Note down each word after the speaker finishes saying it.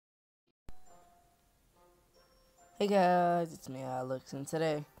Hey guys, it's me Alex, and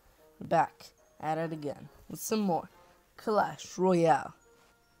today we're back at it again with some more Clash Royale.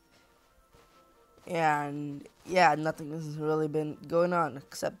 And yeah, nothing has really been going on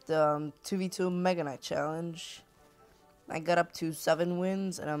except 2v2 Mega Knight Challenge. I got up to 7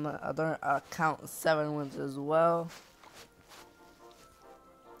 wins, and I'm other count 7 wins as well.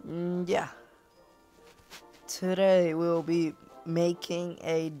 Yeah. Today we'll be making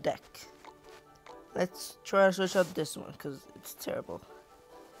a deck. Let's try to switch up this one because it's terrible.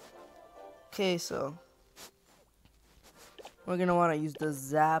 Okay, so we're gonna want to use the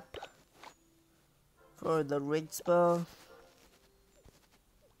zap for the raid spell.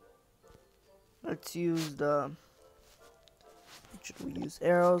 Let's use the. Should we use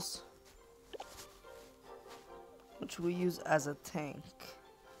arrows? What should we use as a tank?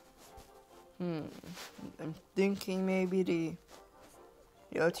 I'm thinking maybe the.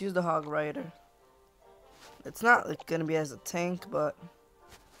 Yeah, let's use the Hog Rider. It's not like gonna be as a tank, but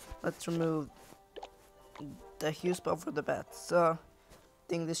let's remove the Hue spell for the bats. So I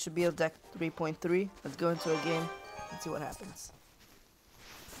think this should be a deck 3.3. Let's go into a game and see what happens.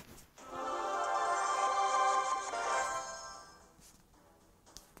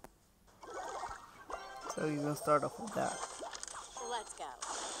 So you're gonna start off with that. Let's go.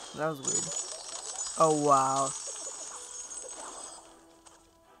 That was weird. Oh wow.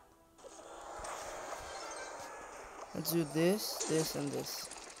 Let's do this, this, and this.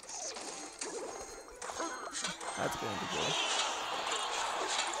 That's going to be good.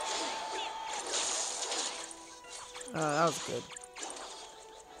 That was good.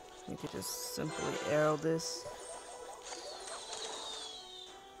 You could just simply arrow this.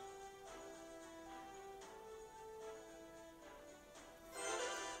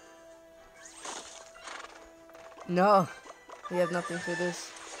 No, we have nothing for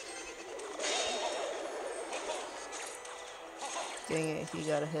this. Dang it, he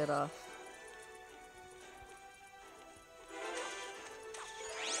got a hit off.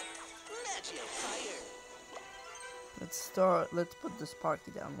 Let's put this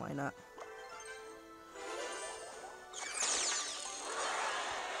party down, why not?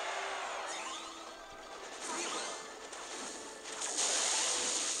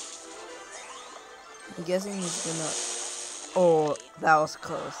 I'm guessing he's gonna... Oh, that was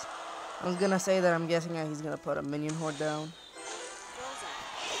close. I was gonna say that I'm guessing that he's gonna put a minion horde down.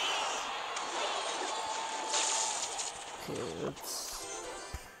 Okay,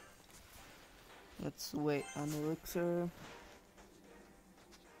 let's wait on elixir.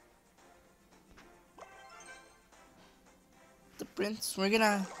 The prince, we're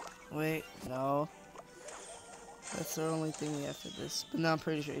gonna wait. No, that's the only thing we have for this. But now I'm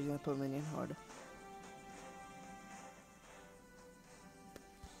pretty sure he's gonna put minion horde.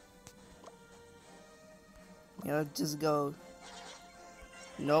 Yeah, let's just go.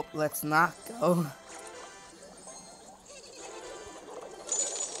 Nope, let's not go.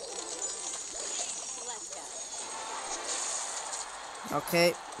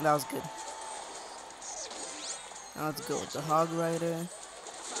 Okay, that was good. Now let's go with the Hog Rider.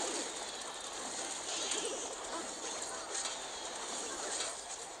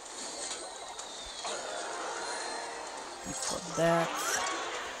 Put backs.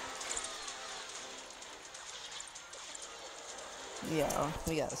 Yeah,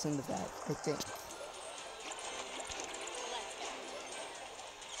 we got us in the back, I think.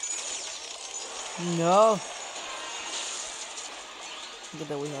 No! Good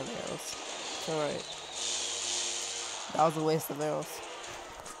that we have arrows. It's alright. That was a waste of arrows.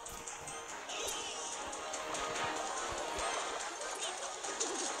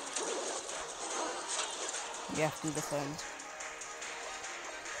 You have to defend.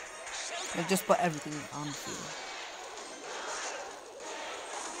 And just put everything on the field.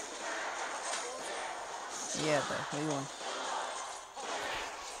 Yeah, but we won.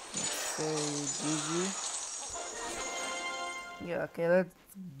 Let's say GG. Yeah, okay, let's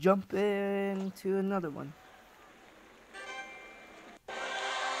jump into another one.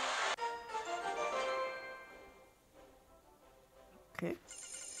 Okay.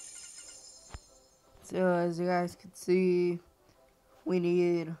 So, as you guys can see, we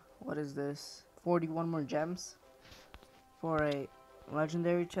need, what is this? 41 more gems for a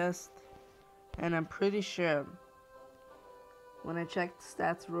legendary chest. And I'm pretty sure when I checked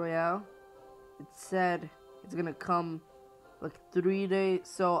Stats Royale, it said it's gonna come like 3 days,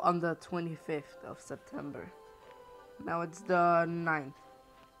 so on the 25th of September. Now it's the 9th.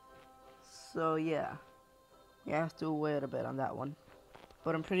 So yeah, you have to wait a bit on that one.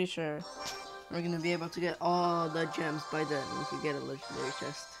 But I'm pretty sure we're gonna be able to get all the gems by then. We could get a legendary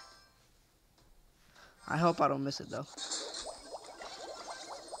chest. I hope I don't miss it though.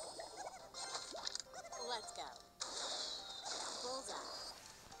 Let's go. Bullseye.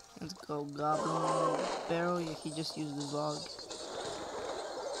 Let's go, Goblin Barrel. Yeah, he just used his log.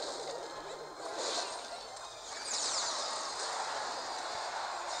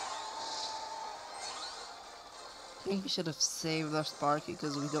 I think we should have saved our Sparky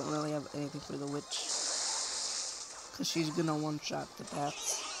because we don't really have anything for the witch. Because she's gonna one-shot the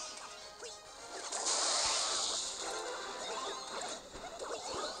bats.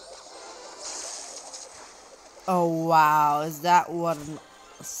 Oh wow, is that what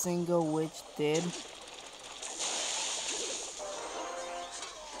a single witch did?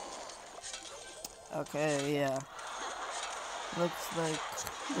 Okay, yeah. Looks like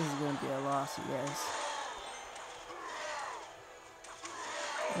this is gonna be a loss, you guys.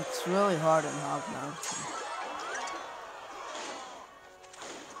 It's really hard in Hog Mountain.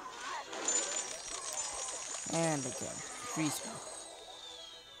 And again, freeze spell.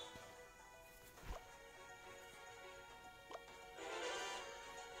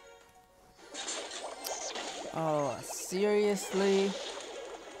 Oh, seriously?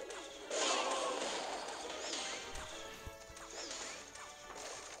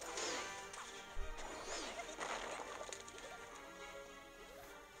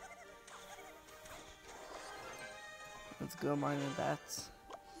 Let's go mining bats.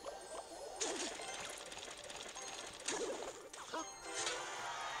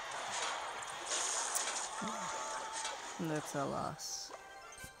 That's a loss.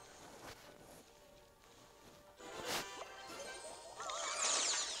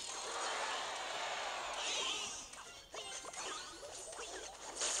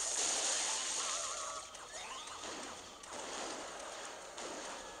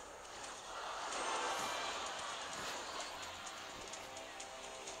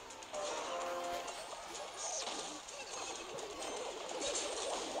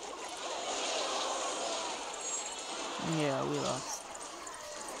 Yeah, we lost.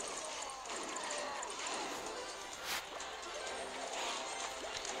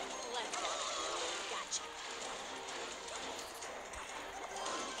 Let's go. Gotcha.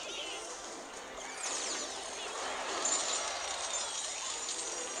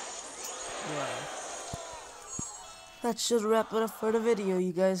 Yeah. That should wrap it up for the video,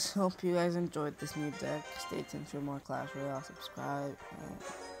 you guys. Hope you guys enjoyed this new deck. Stay tuned for more Clash Royale. Subscribe, and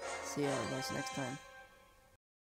see you guys next time.